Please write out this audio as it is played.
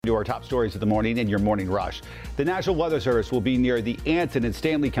To our top stories of the morning in your morning rush. The National Weather Service will be near the Anson and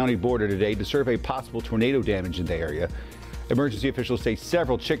Stanley County border today to survey possible tornado damage in the area. Emergency officials say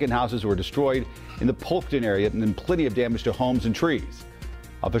several chicken houses were destroyed in the Polkton area and then plenty of damage to homes and trees.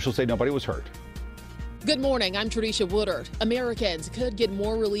 Officials say nobody was hurt. Good morning, I'm Tradisha Woodard. Americans could get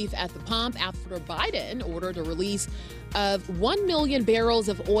more relief at the pump after Biden ordered a release of 1 million barrels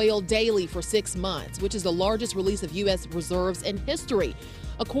of oil daily for 6 months, which is the largest release of U.S. reserves in history.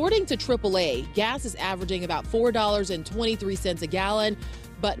 According to AAA, gas is averaging about $4.23 a gallon,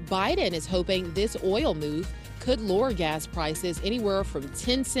 but Biden is hoping this oil move could lower gas prices anywhere from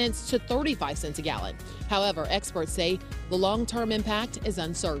 10 cents to 35 cents a gallon. However, experts say the long-term impact is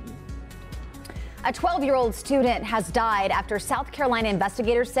uncertain. A 12-year-old student has died after South Carolina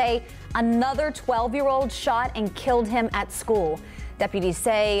investigators say another 12-year-old shot and killed him at school. Deputies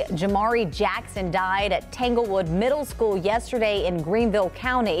say Jamari Jackson died at Tanglewood Middle School yesterday in Greenville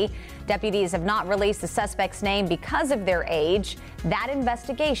County. Deputies have not released the suspect's name because of their age. That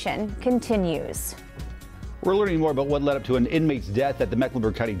investigation continues. We're learning more about what led up to an inmate's death at the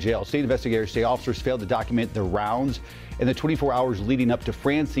Mecklenburg County Jail. State investigators say officers failed to document the rounds in the 24 hours leading up to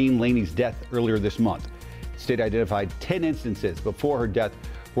Francine Laney's death earlier this month. The state identified 10 instances before her death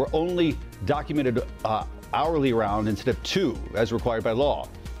were only documented hourly round instead of 2, as required by law.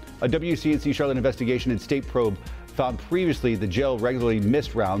 A WCNC Charlotte investigation and state probe found previously the jail regularly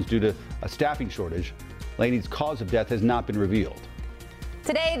missed rounds due to a staffing shortage. Laney's cause of death has not been revealed.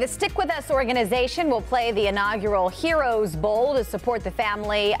 Today, the Stick With Us organization will play the inaugural Heroes Bowl to support the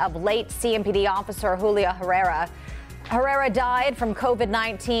family of late CMPD officer Julio Herrera. Herrera died from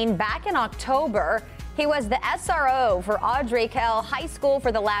COVID-19 back in October. He was the SRO for Audrey Kell High School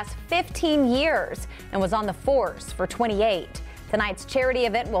for the last 15 years and was on the force for 28. Tonight's charity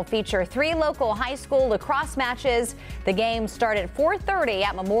event will feature 3 local high school lacrosse matches. The games start at 4:30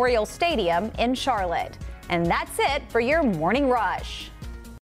 at Memorial Stadium in Charlotte. And that's it for your Morning Rush.